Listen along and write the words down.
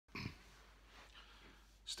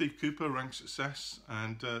Steve Cooper, Rank Success,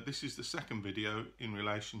 and this is the second video in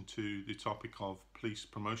relation to the topic of police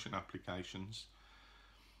promotion applications.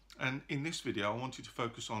 And in this video I wanted to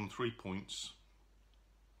focus on 3 points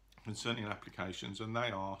concerning applications, and they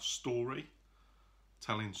are story,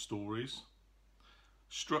 telling stories,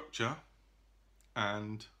 structure,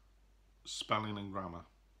 and spelling and grammar.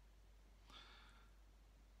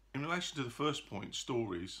 In relation to the first point,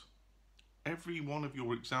 stories, every one of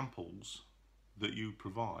your examples that you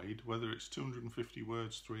provide, whether it's 250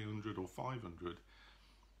 words, 300 or 500,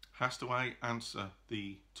 has to A, answer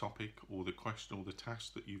the topic or the question or the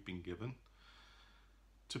task that you've been given,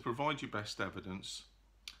 to provide your best evidence,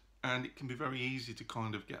 and it can be very easy to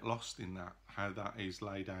kind of get lost in that, how that is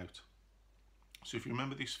laid out. So if you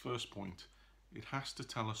remember this first point, it has to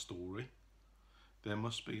tell a story. There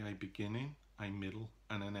must be a beginning, a middle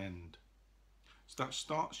and an end. So that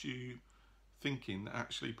starts you thinking that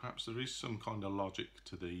actually perhaps there is some kind of logic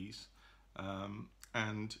to these,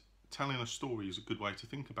 and telling a story is a good way to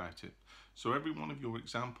think about it. So every one of your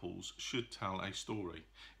examples should tell a story.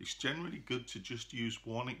 It's generally good to just use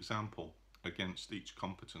one example against each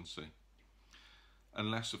competency,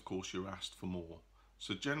 unless of course you're asked for more.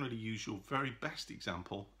 So generally use your very best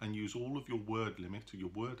example and use all of your word limit or your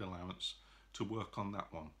word allowance to work on that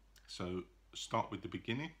one. So start with the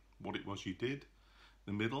beginning, what it was you did,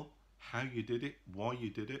 the middle, how you did it, why you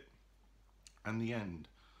did it, and the end.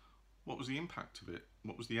 What was the impact of it?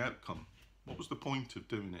 What was the outcome? What was the point of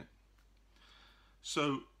doing it?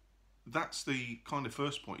 So that's the kind of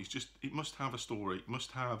first point. It's just, it must have a story, it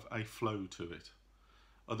must have a flow to it.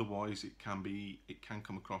 Otherwise it can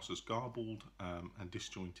come across as garbled and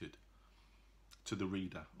disjointed to the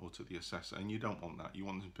reader or to the assessor, and you don't want that. You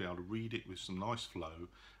want them to be able to read it with some nice flow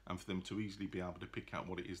and for them to easily be able to pick out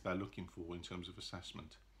what it is they're looking for in terms of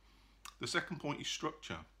assessment. The second point is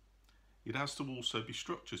structure. It has to also be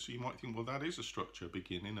structured. So you might think, well, that is a structure, a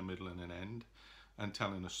beginning, a middle and an end, and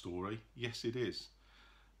telling a story. Yes, it is.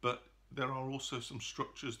 But there are also some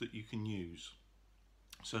structures that you can use.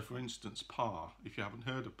 So for instance, PAR, if you haven't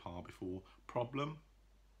heard of PAR before, problem,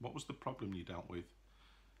 what was the problem you dealt with?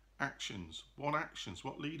 Actions,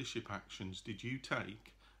 what leadership actions did you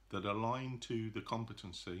take that align to the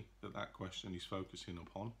competency that that question is focusing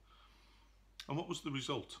upon? And what was the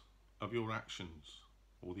result of your actions,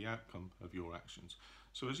 or the outcome of your actions?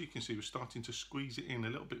 So as you can see, we're starting to squeeze it in a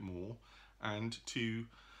little bit more and to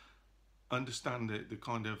understand the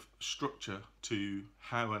kind of structure to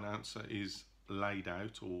how an answer is laid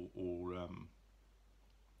out or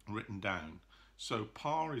written down. So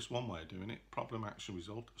PAR is one way of doing it, problem, action,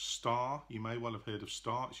 result. STAR, you may well have heard of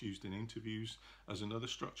STAR, it's used in interviews as another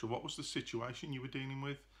structure. What was the situation you were dealing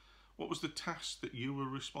with? What was the task that you were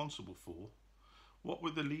responsible for? What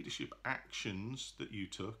were the leadership actions that you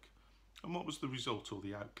took? And what was the result or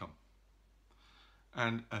the outcome?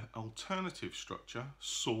 And an alternative structure,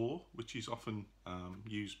 SAW, which is often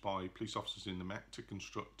used by police officers in the Met to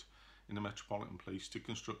construct, in the Metropolitan Police, to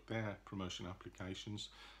construct their promotion applications.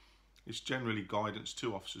 It's generally guidance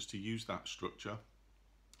to officers to use that structure.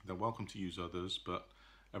 They're welcome to use others, but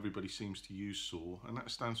everybody seems to use SAW, and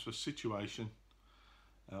that stands for situation.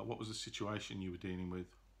 What was the situation you were dealing with?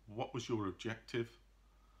 What was your objective?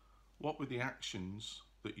 What were the actions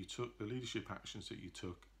that you took, the leadership actions that you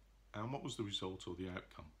took, and what was the result or the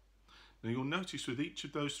outcome? Now you'll notice with each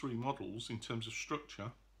of those three models, in terms of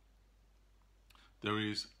structure, there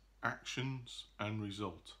is actions and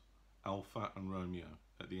result, Alpha and Romeo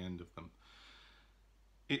at the end of them.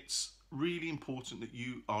 It's really important that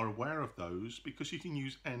you are aware of those, because you can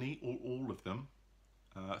use any or all of them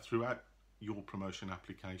throughout your promotion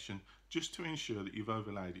application, just to ensure that you've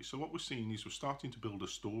overlaid it. So what we're seeing is we're starting to build a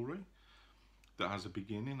story that has a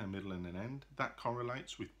beginning, a middle and an end. That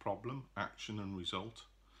correlates with problem, action and result.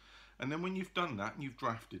 And then when you've done that and you've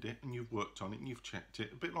drafted it and you've worked on it and you've checked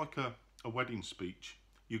it, a bit like a wedding speech,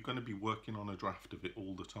 you're going to be working on a draft of it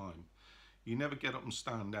all the time. You never get up and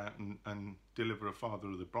stand out and deliver a father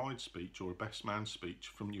of the bride speech or a best man speech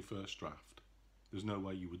from your first draft. There's no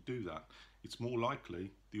way you would do that. It's more likely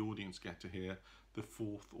the audience get to hear the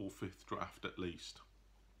fourth or fifth draft at least.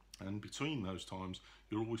 And between those times,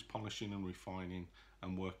 you're always polishing and refining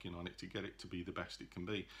and working on it to get it to be the best it can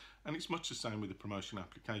be. And it's much the same with the promotion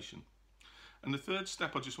application. And the third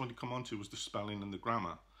step I just wanted to come on to was the spelling and the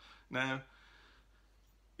grammar. Now,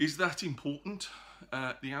 is that important?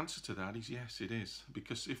 The answer to that is yes, it is.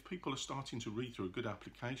 Because if people are starting to read through a good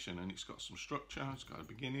application and it's got some structure, it's got a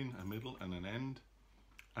beginning, a middle and an end,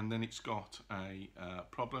 and then it's got a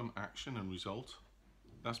problem, action and result,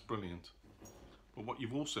 that's brilliant. But what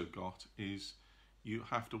you've also got is you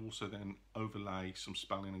have to also then overlay some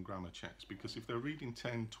spelling and grammar checks, because if they're reading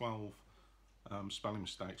 10, 12 spelling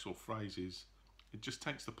mistakes or phrases, it just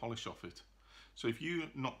takes the polish off it. So if you're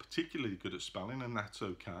not particularly good at spelling, and that's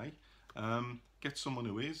okay, get someone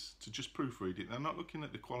who is to just proofread it. They're not looking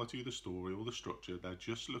at the quality of the story or the structure, they're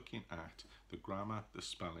just looking at the grammar, the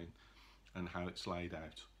spelling, and how it's laid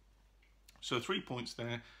out. So 3 points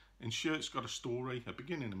there. Ensure it's got a story, a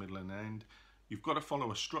beginning, a middle and an end. You've got to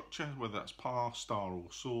follow a structure, whether that's par, star or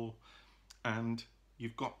saw, and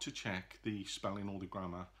you've got to check the spelling or the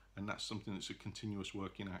grammar, and that's something that's a continuous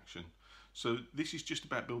working action. So this is just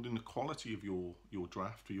about building the quality of your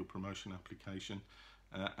draft or your promotion application,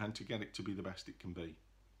 and to get it to be the best it can be.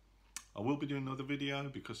 I will be doing another video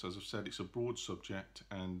because, as I've said, it's a broad subject,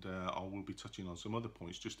 and I will be touching on some other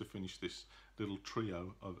points just to finish this little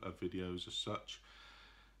trio of videos as such.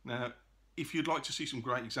 Now, if you'd like to see some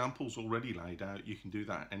great examples already laid out, you can do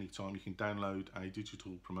that at any time. You can download a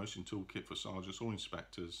digital promotion toolkit for sergeants or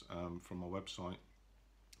inspectors from my website,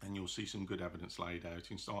 and you'll see some good evidence laid out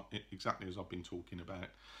exactly as I've been talking about.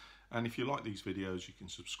 And if you like these videos, you can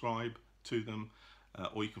subscribe to them,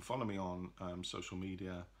 or you can follow me on social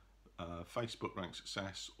media, Facebook Rank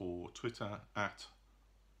Success, or Twitter at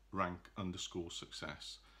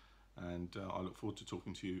rank_success. And I look forward to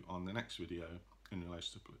talking to you on the next video in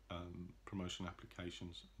relation to promotion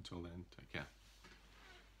applications. Until then, take care.